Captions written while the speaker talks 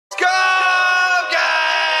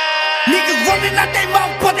running out they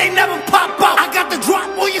mouth, but they never pop out. I got the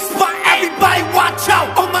drop on your spot, everybody watch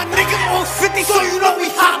out. All my niggas on 50, so you know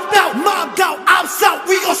we hopped out. Mobbed out, outside,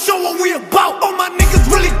 we gon' show what we about. All my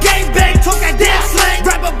niggas really gang bang, talk that damn slang.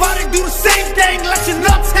 Rap about it, do the same thing, let your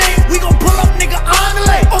nuts hang. We gon' pull up, nigga, on the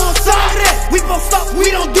lane. On side of this, we both stop,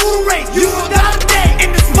 we don't do the race. You gon' die today. In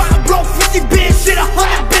the spot, blow 50 bins, shit 100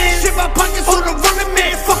 bins. Shit my pockets on the running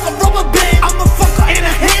man, fuck a rubber band. I'm a fucker in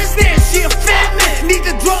a handstand, she a fan man. Need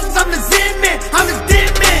the drugs, I'm the Zen man, I'm the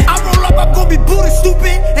dead man. I roll up, I'm gon' be booty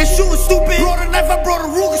stupid and shooting stupid. Brought a knife, I brought a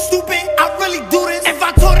Ruger stupid. I really do this. If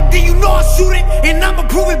I told it, then you know I shoot it. And I'ma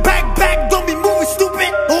prove it back, don't be moving stupid.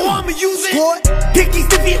 Or I'ma use it. Dicky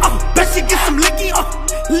stiffy, bet she get some licky,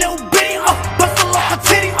 little bitty, bustin' off her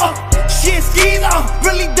titty, she ain't skeezer,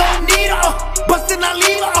 really don't need her, bustin' I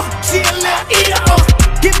leave her, she a little eater,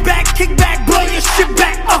 get back, kick back, blow your shit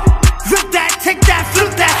back, rip that, take that,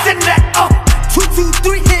 flip that, send that, 2, 2,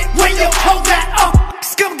 3 hit, when you hold that,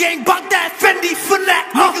 scum gang, bout that, Fendi for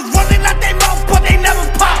that, niggas running out they mouth, but they never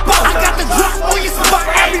pop out, I got the drop on your spot,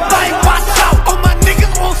 everybody watch out, all my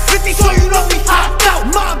niggas on 50, so you know we hopped out,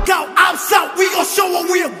 mobbed out, outside, we gon' show what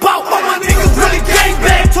we about, all my niggas really gang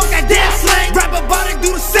bang, talk that damn slang, rap about it,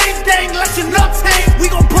 do the same thing, let your nuts hang, we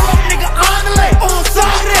gon' pull up, nigga, on the lane, on side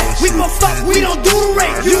of this, we gon' stop, we don't do the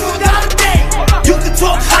race, you gon' die today, you can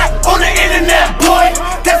talk hot on the internet, boy,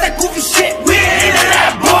 that's that goofy shit, we ain't into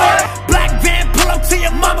that, boy, black van, pull up to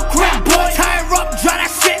your mama crib, boy, tie her up, dry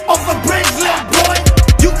that shit off the bridge, little boy,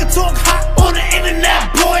 you can talk hot on the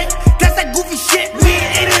internet, boy, that's that goofy shit, we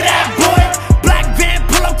ain't into that, boy, black van,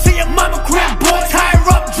 pull up to your mama crib, boy, tie her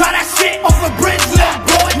up, dry that shit off the bridge, little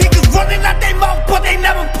boy, niggas running out they mouth, but they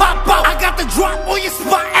never pop out, I got the drop on your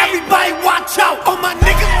spot, everybody watch out, all my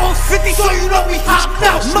niggas on 50, so you know we hopped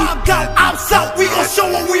out, mobbed out, outside, we gon' show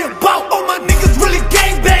what we about, all my niggas really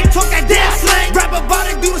gang bang, talk that damn slang, rap about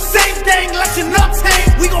it, do the same thing, let your nuts hang,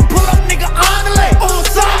 we gon' pull up, nigga, on the lane, on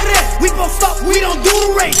side of this, we both stop, we don't do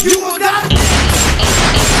the race, you gon' die.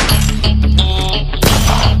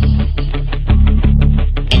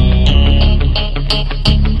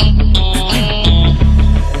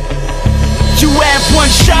 One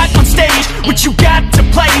shot on stage, what you got to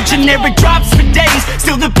play? Generic drops for days,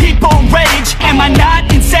 still the people rage. Am I not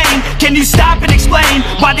insane? Can you stop and explain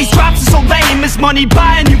why these drops are so lame? Is money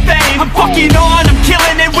buying you fame? I'm fucking on, I'm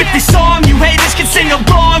killing it with this song. You haters can sing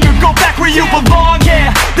along or go back where you belong.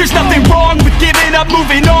 Yeah, there's nothing wrong with giving up,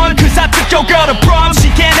 moving on. Cause I took your girl to prom, she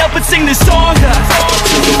can't help but sing this song.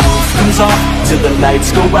 Till the roof comes off, till the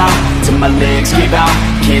lights go out, till my legs give out,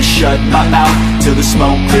 can't shut my mouth, till the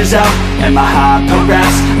smoke clears out, and my high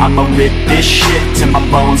progress. I'ma rip this shit till my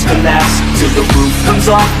bones collapse. Till the roof comes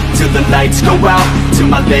off, till the lights go out, till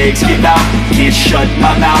my legs give out, can't shut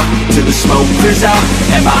my mouth, till the smoke clears out,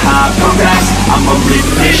 and my high progress. I'ma rip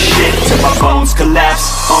this shit till my bones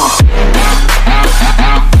collapse.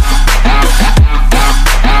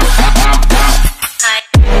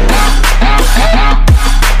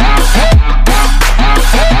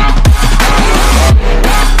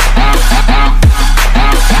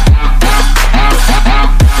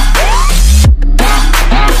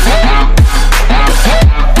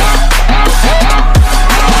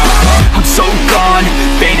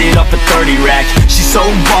 She's so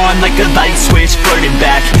on like a light switch, flirting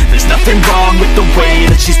back. There's nothing wrong with the way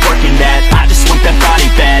that she's working that. I just want that body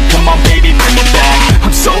bad, come on baby, bring it back.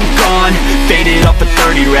 I'm so gone, faded off a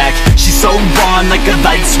 30 rack. She's so on like a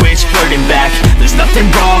light switch, flirting back. There's nothing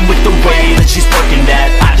wrong with the way that she's working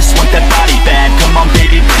that. I just want that body bad, come on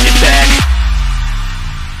baby, bring it back.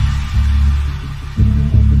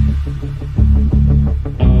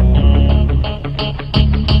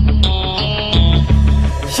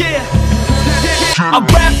 I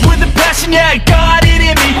rap with a passion, yeah, I got it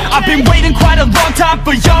in me. I've been waiting quite a long time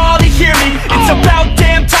for y'all to hear me. It's about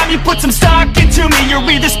damn time you put some stock into me. You're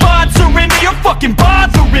either sponsoring me or fucking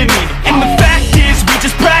bothering me. And the fact is, we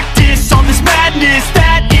just practice all this madness.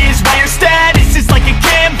 That is why your status is like a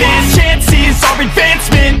canvas. Chances our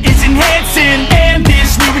advancement is enhancing, and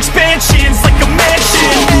this new expansion's like a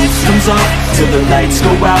mansion. Comes off till the lights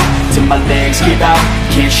go out, till my legs give out,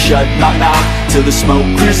 can't shut my mouth, till the smoke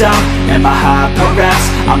clears out, and my high progress.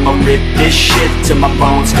 I'ma rip this shit till my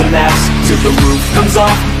bones collapse. Till the roof comes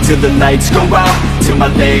off, till the lights go out, till my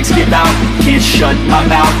legs give out, can't shut my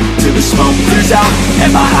mouth, till the smoke clears out,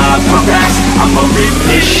 and my high progress. I'ma rip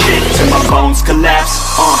this shit till my bones collapse.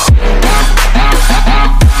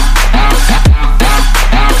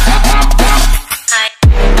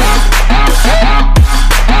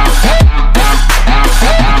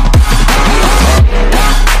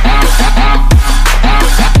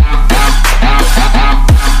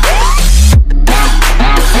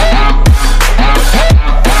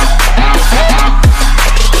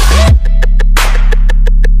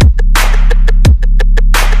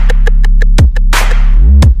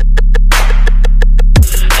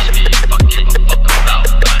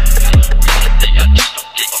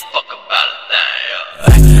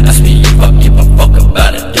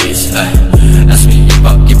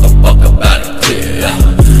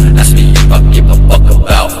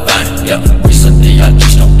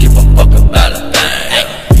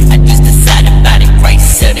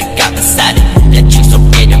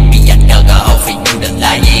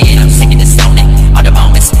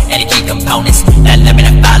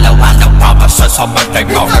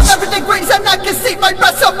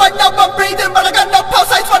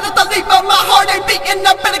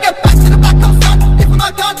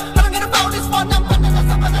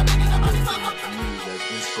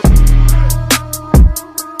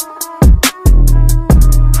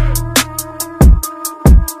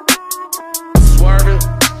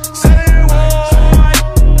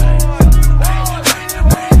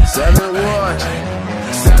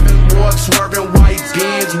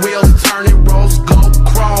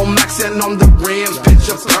 sitting on the rims,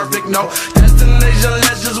 picture perfect, no destination,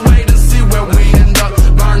 let's just wait and see where we end up.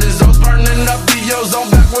 Burning those, burning up DOs on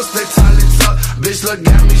backwards, they tightly tuck. Bitch look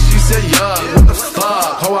at me, she said, yeah, what the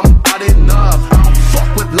fuck? Oh, I'm out enough. I don't fuck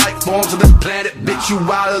with life forms on this planet, bitch, you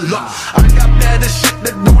out of luck. I got better shit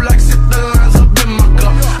to do, like sit the lines up in my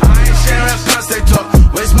cup. I ain't sharing past they talk,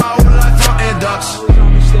 waste my whole life frontin' ducks.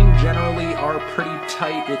 On this thing generally are pretty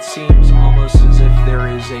tight. It seems almost as if there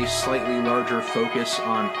is a slightly larger focus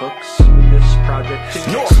on hooks with this project too.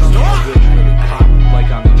 Some of which really pop, like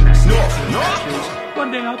on the track.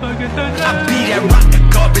 One day I'll go get that. I be that rocket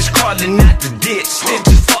garbage crawling out the ditch.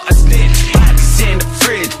 Stitches for a stitch. Bodies in the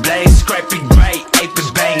fridge. Blade scraping gray. Apes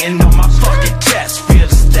banging on my fucking chest. Feel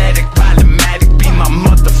the static. Problematic. Be my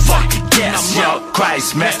motherfucking guest. Yo,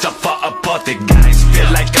 Christ. Messed up for a the guys. Feel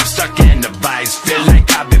like I'm stuck in the vice. Feel like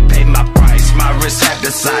I've been paid my price. My wrist had the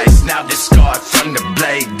size. Now it's scarred from the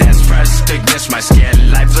blade. That's pressed against my skin.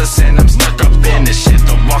 Lifeless and I'm stuck up in the shit.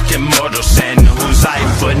 The walking mortal sin. Whose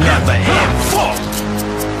life would never end. Fuck.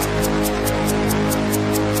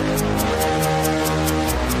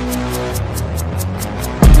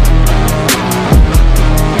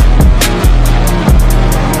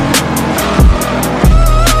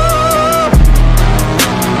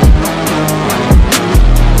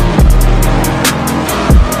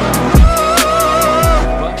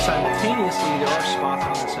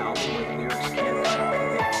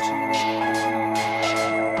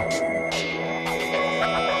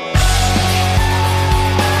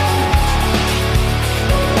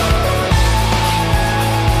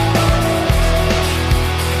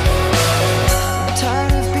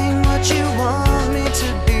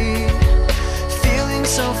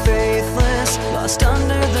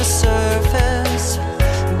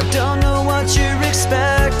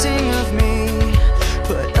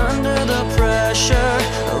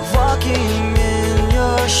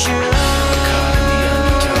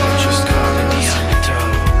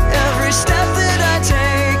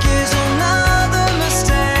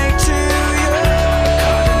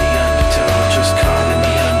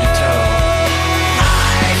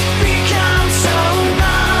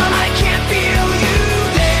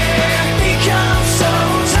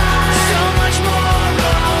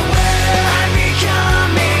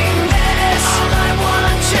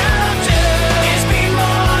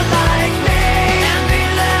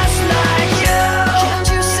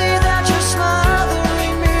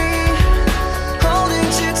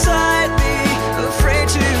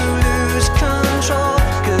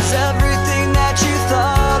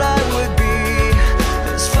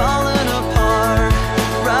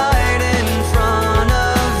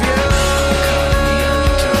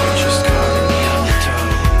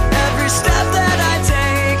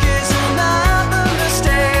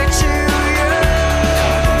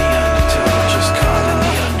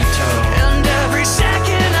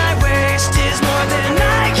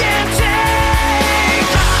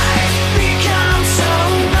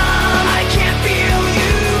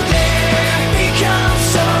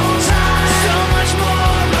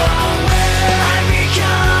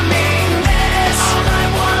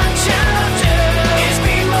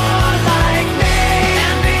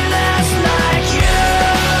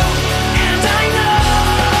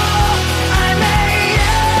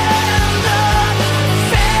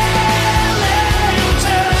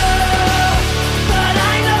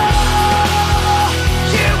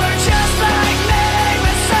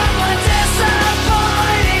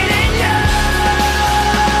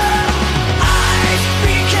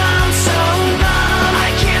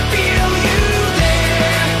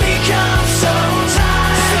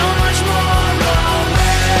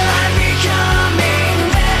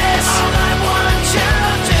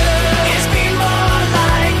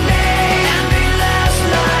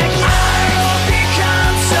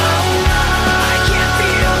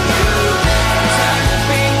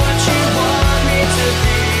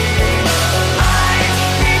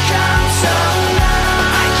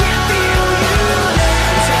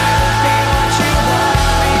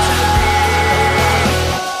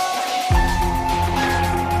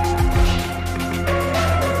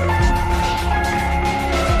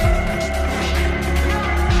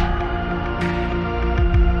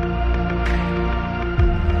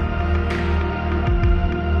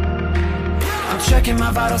 Checking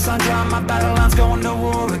my vital sign, drawing my battle lines, going to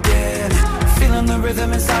war again. Feeling the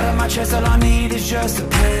rhythm inside of my chest, all I need is just a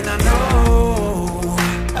pen. I know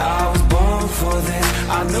I was born for this.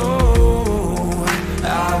 I know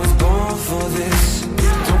I was born for this.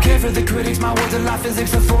 Don't care for the critics, my words are like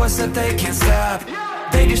physics, a force that they can't stop.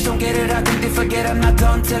 They just don't get it, I think they forget I'm not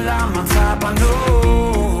done till I'm on top. I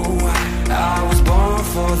know I was born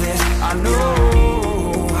for this. I know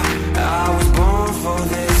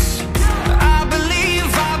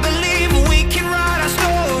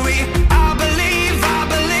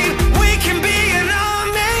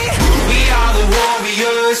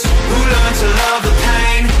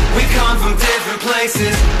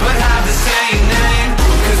faces, but have the same name.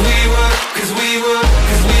 Cause we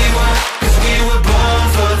were born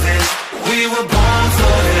for this. We were born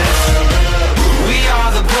for this. We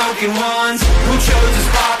are the broken ones who chose to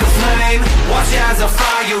spark a flame. Watch as our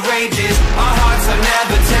fire rages, our hearts are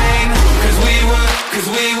never tame. Cause we were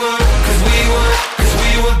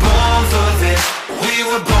born for this. We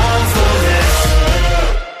were born for this.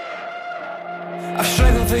 I've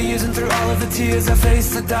struggled for years and through all of the tears I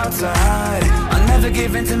faced the doubts I hide. I never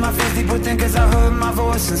give in to my fears, people think as I heard my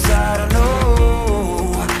voice inside. I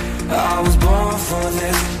know I was born for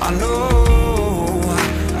this, I know